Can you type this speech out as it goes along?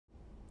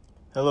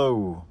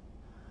Hello.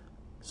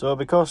 So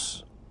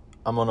because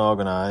I'm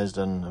unorganised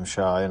and I'm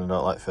shy and I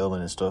don't like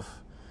filming and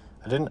stuff,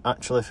 I didn't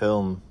actually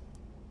film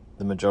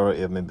the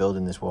majority of me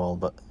building this wall,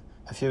 but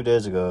a few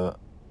days ago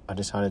I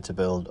decided to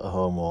build a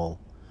home wall.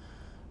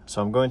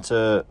 So I'm going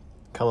to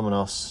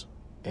Calamonos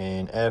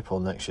in April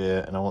next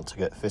year, and I want to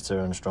get fitter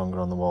and stronger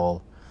on the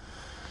wall.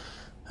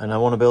 And I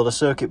want to build a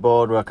circuit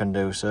board where I can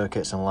do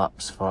circuits and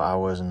laps for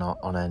hours and not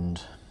on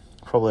end.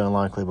 Probably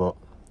unlikely, but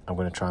I'm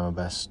going to try my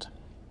best.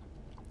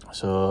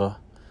 So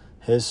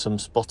here's some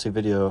spotty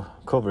video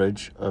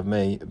coverage of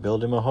me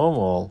building my home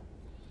wall.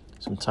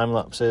 Some time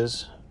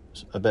lapses,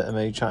 a bit of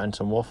me chatting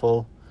some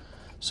waffle,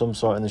 some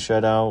sorting the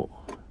shed out,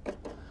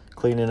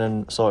 cleaning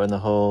and sorting the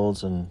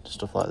holes and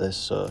stuff like this.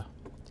 So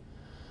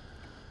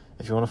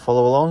if you want to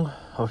follow along,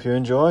 hope you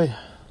enjoy.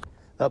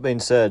 That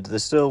being said, there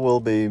still will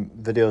be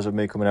videos of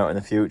me coming out in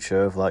the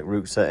future of like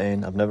route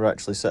setting. I've never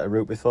actually set a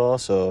route before,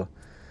 so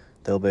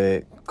there'll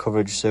be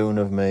coverage soon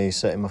of me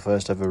setting my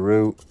first ever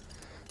route,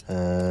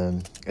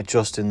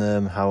 adjusting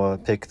them, how I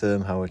pick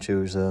them, how I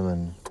choose them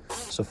and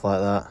stuff like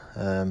that.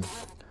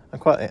 I'm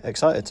quite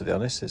excited, to be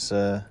honest. It's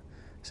a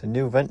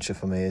new venture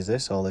for me,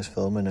 all this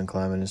filming and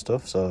climbing and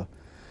stuff, so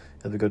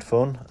it'll be good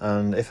fun.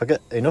 And if I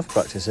get enough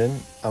practice in,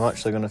 I'm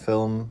actually going to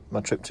film my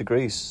trip to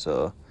Greece,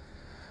 so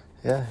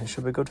yeah, it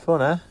should be good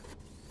fun, eh?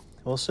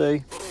 We'll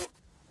see.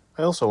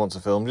 I also want to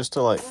film just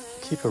to like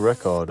keep a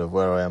record of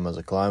where I am as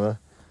a climber.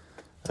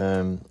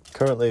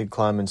 Currently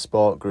climbing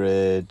sport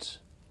grade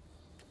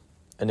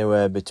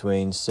anywhere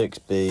between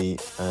 6B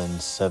and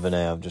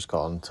 7A I've just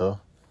got onto.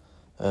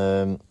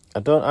 I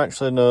don't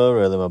actually know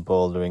really my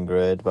bouldering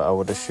grade, but I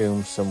would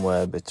assume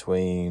somewhere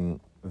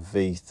between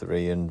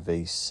V3 and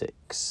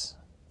V6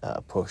 at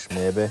a push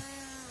maybe.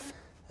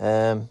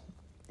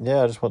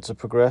 Yeah, I just want to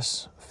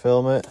progress,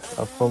 film it,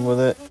 have fun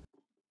with it.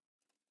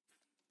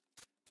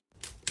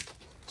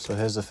 So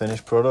here's the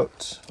finished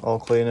product, all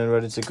clean and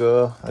ready to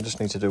go. I just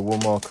need to do one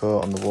more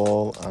coat on the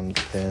wall and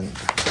paint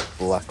the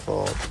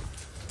blackboard,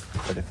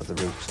 ready for the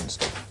roofs and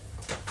stuff.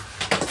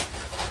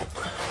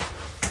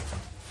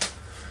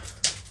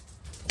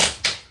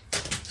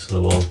 So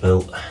the wall's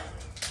built.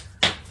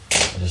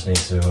 I just need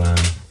to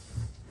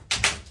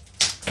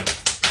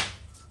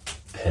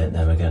paint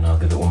them again. I'll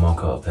give it one more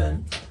coat of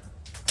paint.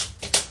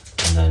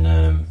 And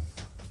then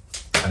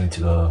I need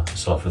to go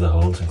sort through the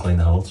holes and clean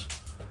the holes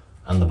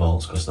and the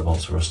bolts, because the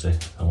bolts are rusty.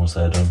 And once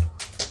they're done,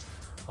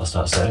 I'll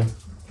start setting.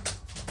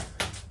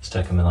 It's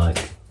taken me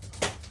like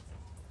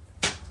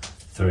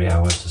 3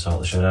 hours to sort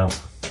the shed out,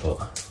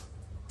 but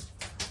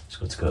it's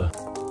good to go.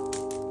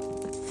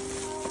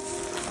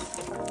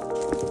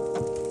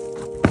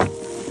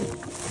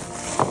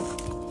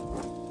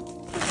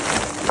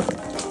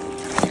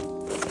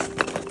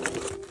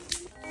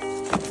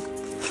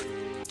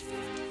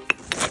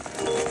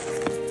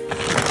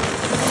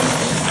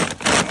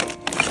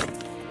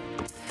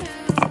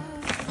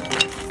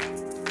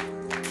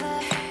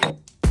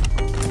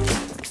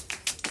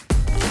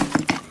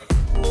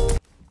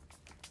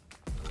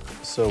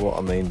 So what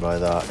I mean by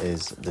that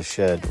is the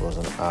shed was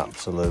an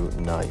absolute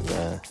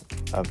nightmare.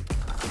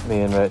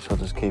 Me and Rachel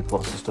just keep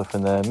lots of stuff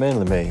in there,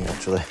 mainly me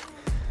actually.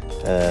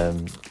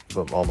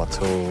 But all my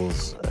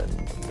tools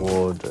and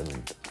wood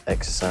and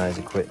exercise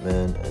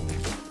equipment and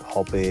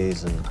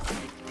hobbies and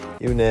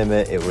you name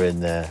it, it were in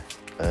there.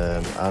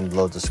 And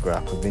loads of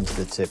scrap. We've been to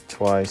the tip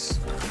twice.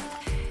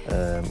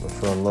 We've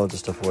thrown loads of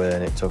stuff away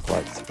and it took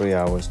like 3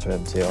 hours to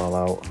empty it all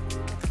out.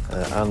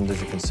 And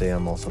as you can see,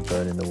 I'm also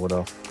burning the wood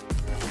off.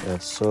 I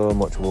had so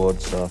much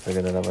wood, so I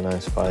figured I'd have a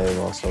nice fire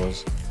whilst I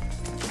was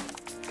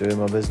doing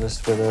my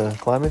business for the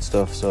climbing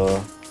stuff.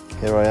 So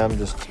here I am,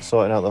 just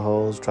sorting out the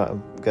holes, trying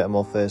to get them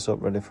all face up,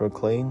 ready for a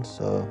clean.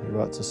 So you're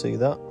about to see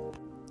that.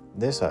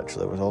 This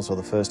actually was also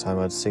the first time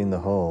I'd seen the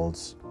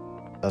holes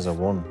as a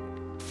one.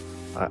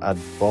 I'd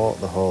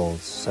bought the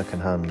holes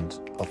second-hand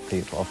off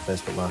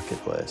Facebook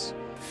Marketplace,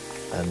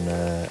 and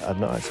I'd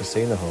not actually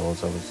seen the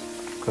holes.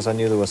 Because I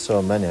knew there were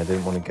so many, I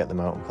didn't want to get them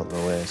out and put them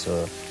away.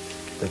 So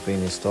they've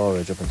been in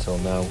storage up until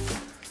now,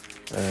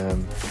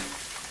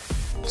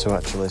 to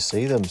actually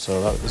see them.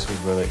 So this was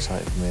really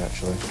exciting for me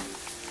actually.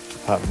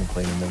 Apart from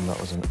cleaning them,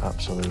 that was an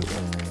absolute,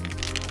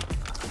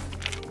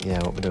 yeah,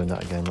 I won't be doing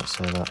that again, let's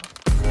say that.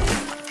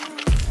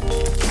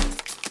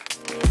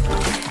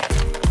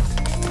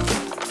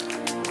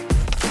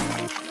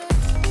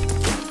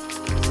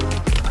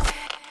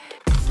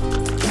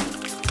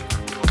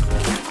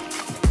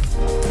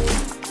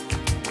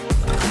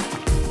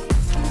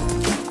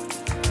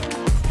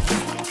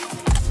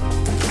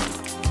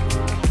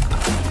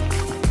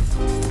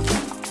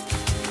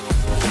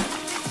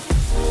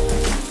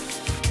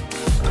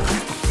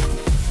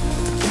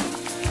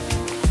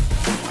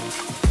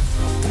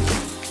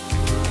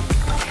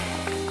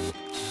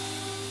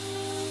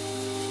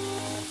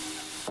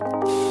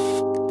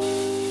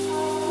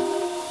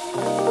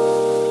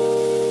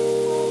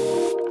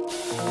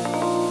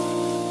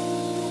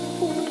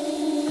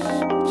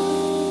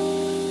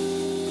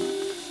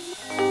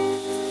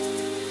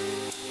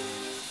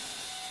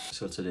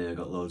 So today I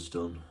got loads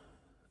done.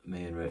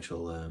 Me and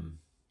Rachel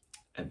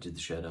emptied the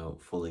shed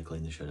out, fully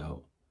cleaned the shed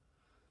out.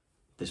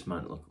 This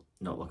might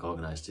not look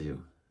organised to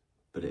you,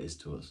 but it is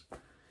to us.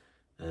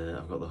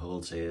 I've got the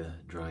holes here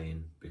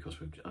drying because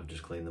I've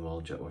just cleaned them all,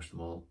 jet washed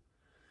them all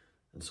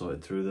and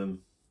sorted through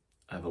them.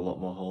 I have a lot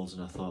more holes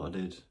than I thought I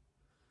did.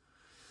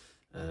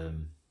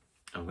 I'm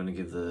going to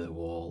give the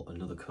wall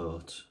another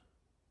coat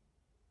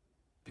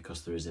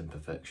because there is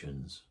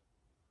imperfections.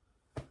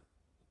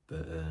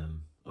 But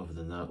other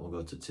than that, we'll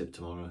go to tip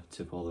tomorrow,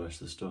 tip all the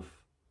rest of the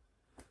stuff,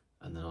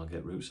 and then I'll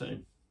get root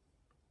setting.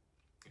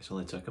 It's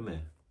only taken me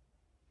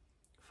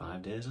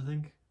 5 days, I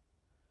think.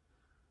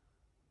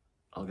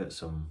 I'll get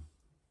some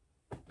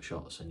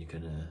shots and you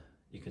can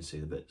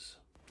see the bits.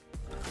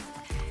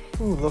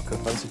 Ooh, look, a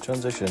fancy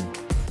transition.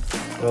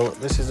 Well,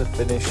 this is a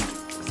finished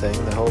thing.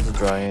 The holes are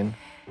drying.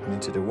 I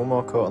need to do one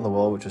more coat on the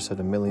wall, which I said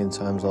 1,000,000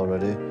 times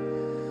already.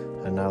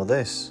 And now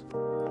this.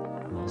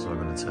 I'm also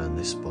going to turn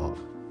this spot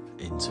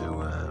into,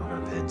 I'm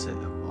going to paint it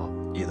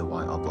either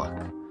white or black,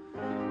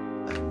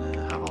 and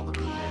have all the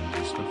root names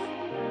and stuff.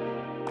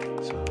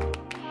 So,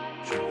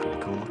 should be pretty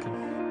cool looking.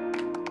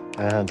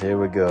 And here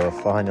we go,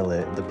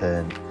 finally, the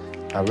paint.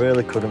 I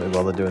really couldn't be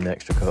bothered doing the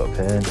extra coat of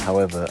paint,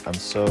 however, I'm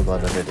so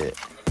glad I did it.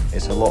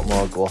 It's a lot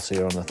more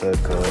glossier on the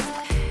third coat.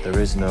 There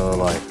is no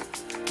like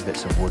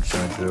bits of wood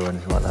showing through or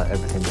anything like that.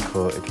 Everything's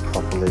coated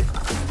properly.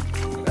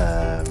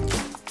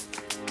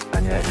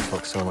 And yeah, it just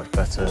looks so much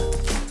better.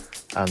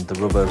 And the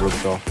rubber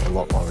rubs off a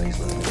lot more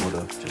easily than it would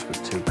have just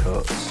with 2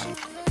 coats.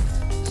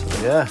 So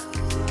yeah,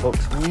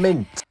 looks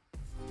mint.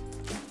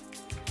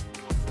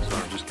 So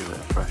I'll just give it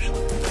a fresh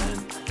lick of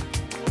paint.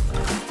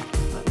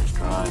 Let this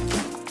dry. And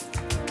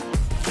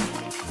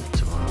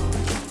tomorrow I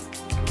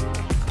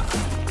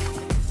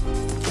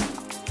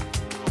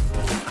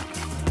can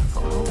put it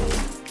over.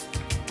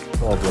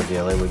 Oh bloody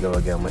hell, here we go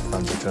again with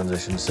fancy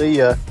transition. See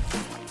ya!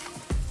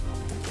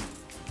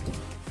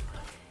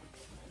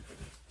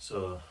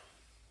 So,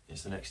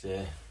 it's the next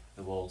day,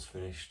 the wall's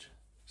finished,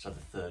 it's had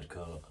the 3rd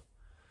coat.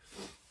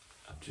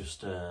 I've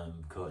just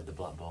coated the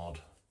blackboard,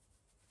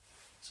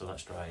 so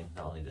that's drying,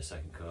 that'll need a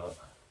 2nd coat.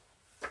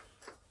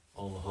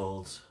 All the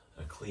holes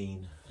are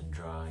clean and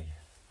dry,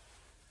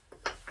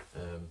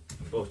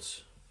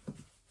 but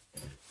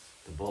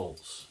the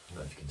bolts, I don't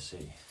know if you can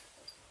see,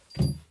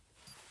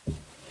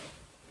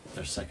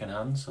 they're second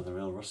hand, so they're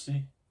real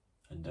rusty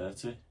and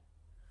dirty.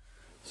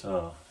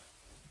 So,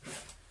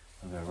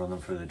 I'm going to run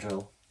them through the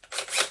drill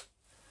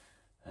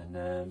and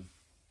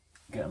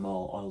get them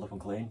all oiled up and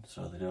clean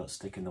so they don't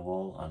stick in the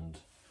wall, and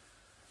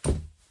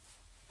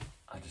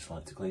I just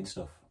like to clean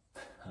stuff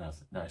and have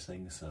nice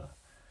things, so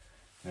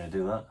I'm going to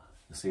do that.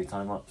 You'll see a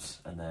time lapse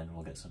and then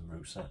we'll get some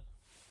root set.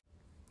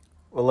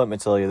 Well, let me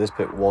tell you, this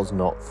bit was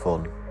not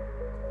fun.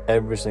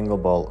 Every single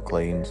bolt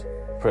cleaned,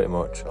 pretty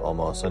much,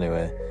 almost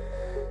anyway.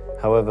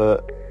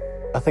 However,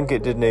 I think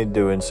it did need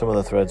doing. Some of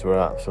the threads were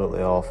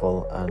absolutely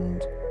awful,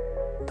 and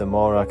the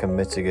more I can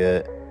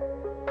mitigate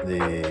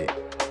the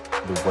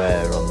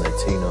wear on the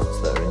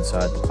T-nuts that are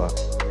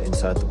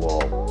inside the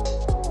wall,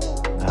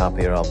 the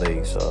happier I'll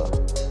be. So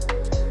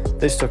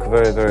this took a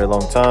very, very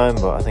long time,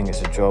 but I think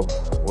it's a job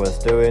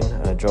worth doing,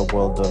 and a job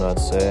well done, I'd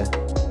say.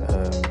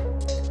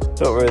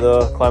 Don't worry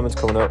though, climbing's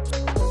coming up.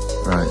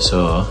 Right,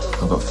 so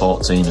I've got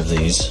 14 of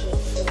these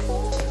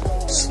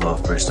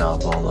slope bridge style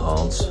boulder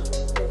holes,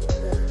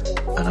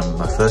 and on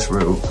my first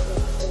route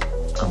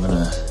I'm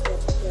gonna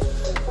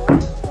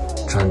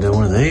try and do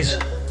one of these.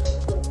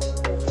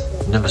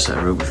 Never set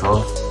a route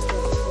before,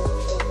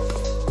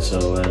 so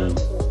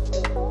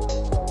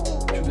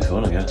should be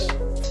fun, I guess.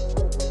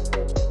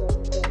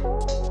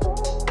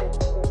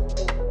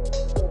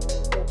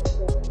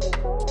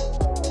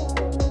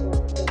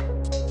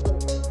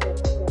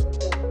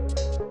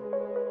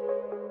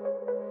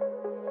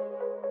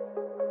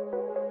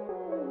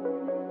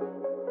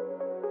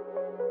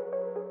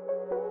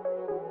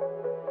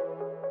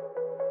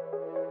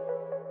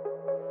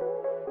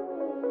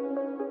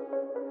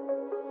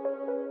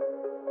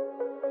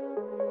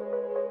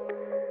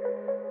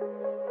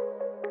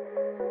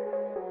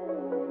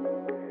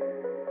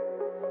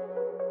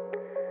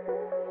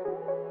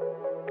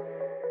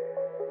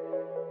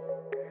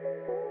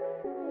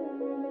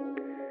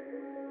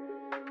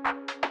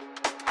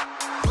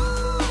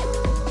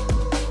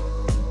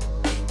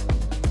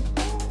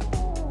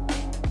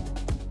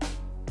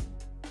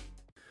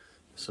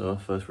 So,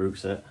 first root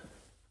set,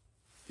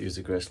 use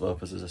the grey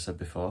slopers as I said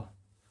before.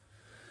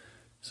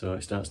 So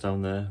it starts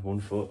down there,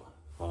 1 foot,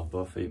 or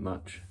both feet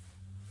match,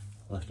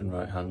 left and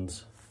right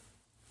hands,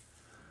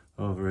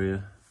 over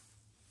here,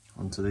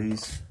 onto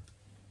these.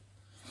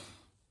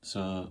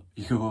 So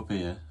you go up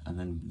here and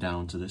then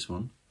down to this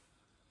one,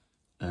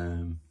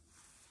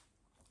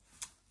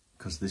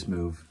 because that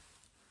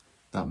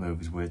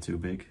move is way too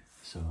big,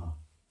 so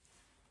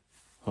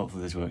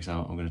hopefully this works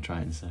out. I'm going to try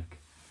it in a sec.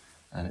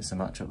 And it's a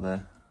match up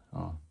there.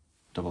 Oh,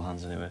 double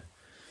hands anyway.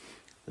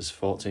 There's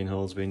 14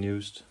 holes being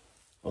used,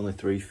 only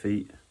 3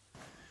 feet.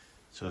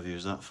 So I've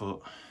used that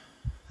foot,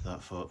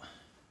 that foot,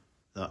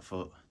 that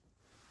foot,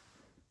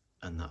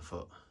 and that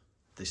foot.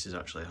 This is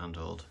actually a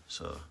handhold,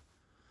 so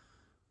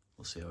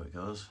we'll see how it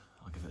goes.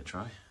 I'll give it a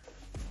try.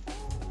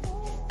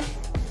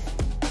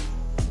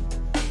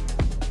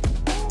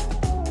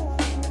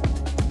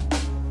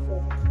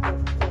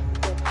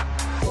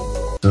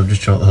 So I've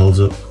just chalked the holes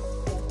up.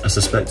 I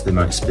suspect they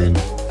might spin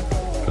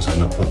because I've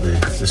not put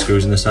the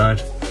screws in the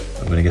side.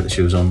 I'm going to get the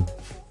shoes on.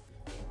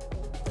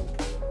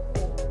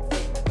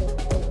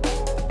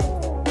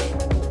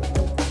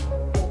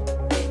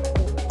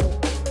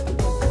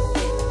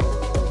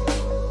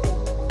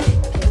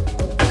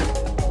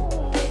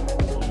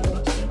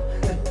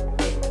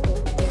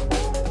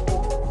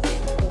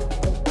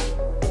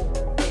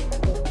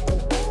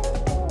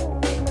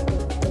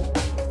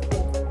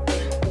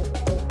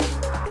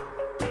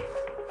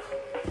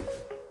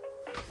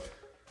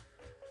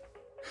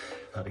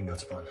 That didn't go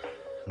to plan.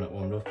 I'm not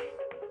warmed up.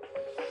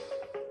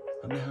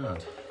 And they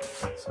hard.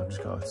 So I've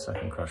just got a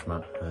second crash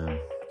mat.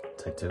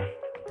 Take two.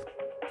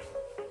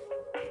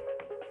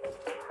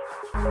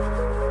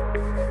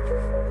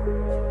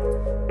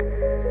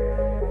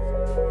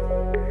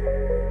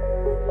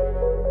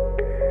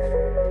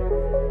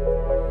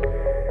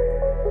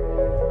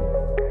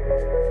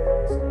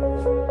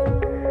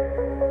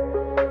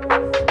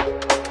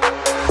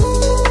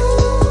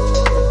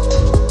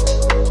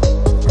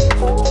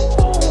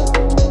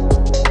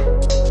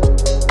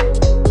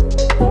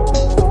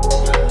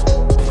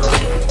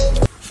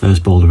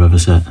 First boulder I've ever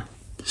set.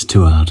 It's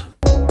too hard.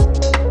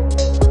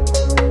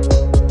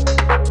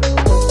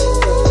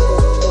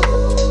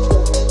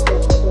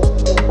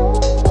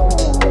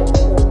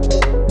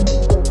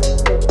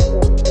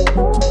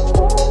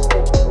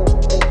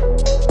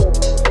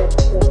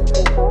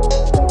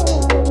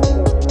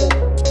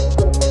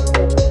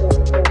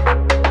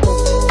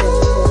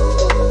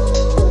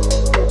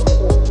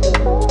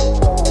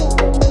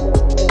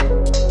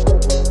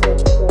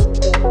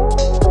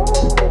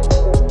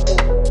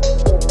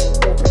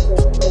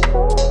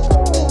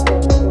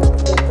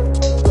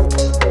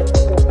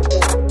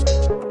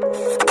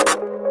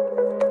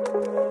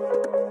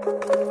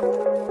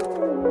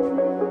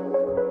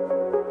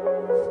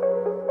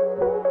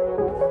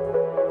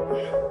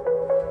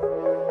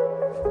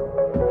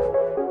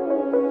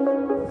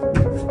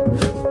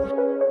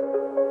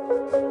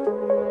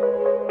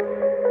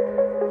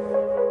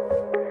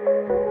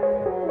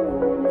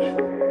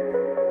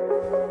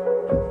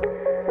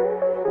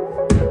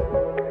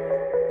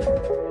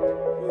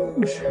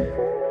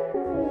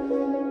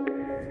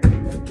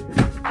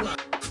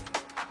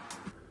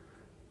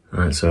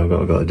 Right, so I've got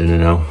to go to dinner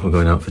now. We're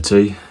going out for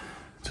tea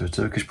to a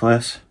Turkish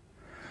place.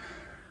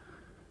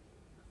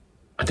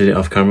 I did it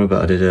off camera,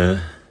 but I did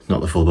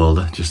not the full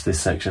boulder, just this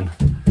section.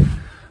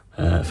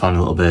 Found a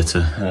little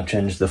beta and I've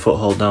changed the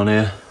foothold down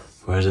here.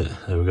 Where is it?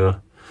 There we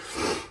go.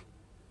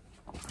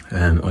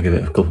 I'll give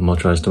it a couple more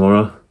tries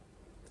tomorrow.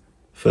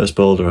 First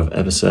boulder I've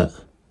ever set.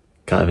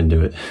 Can't even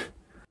do it.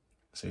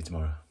 See you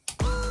tomorrow.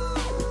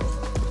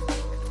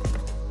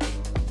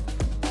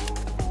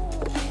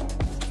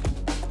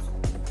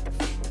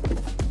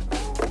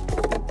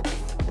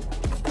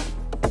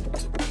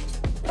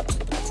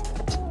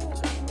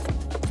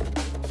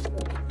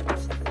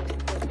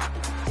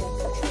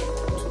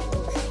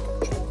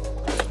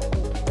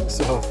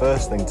 So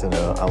first thing to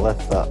know, I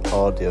left that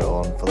audio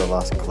on for the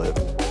last clip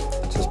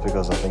just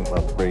because I think my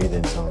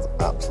breathing sounds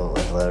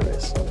absolutely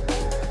hilarious.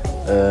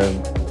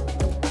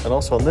 And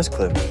also on this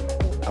clip,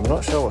 I'm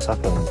not sure what's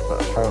happened,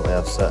 but apparently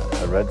I've set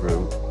a red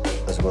route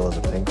as well as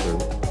a pink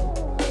route.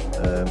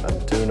 I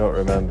do not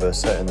remember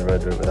setting the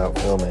red route without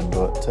filming,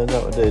 but turns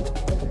out I did.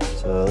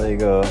 So there you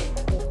go.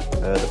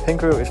 The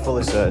pink route is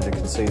fully set. As you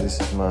can see, this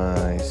is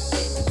my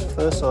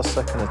first or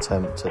second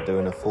attempt at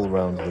doing a full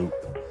round loop.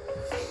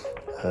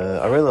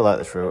 I really like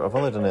this route. I've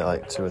only done it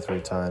like 2 or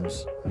 3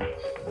 times,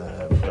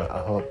 but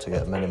I hope to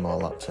get many more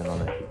laps in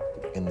on it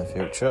in the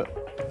future.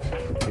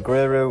 The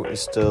grey route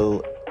is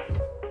still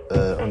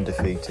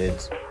undefeated.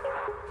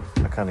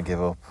 I kind of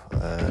give up,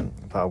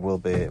 but I will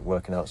be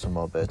working out some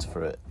more beta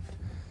for it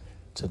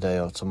today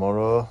or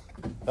tomorrow.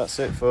 That's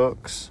it,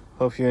 folks.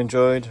 Hope you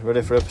enjoyed.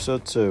 Ready for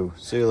episode 2.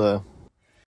 See you later.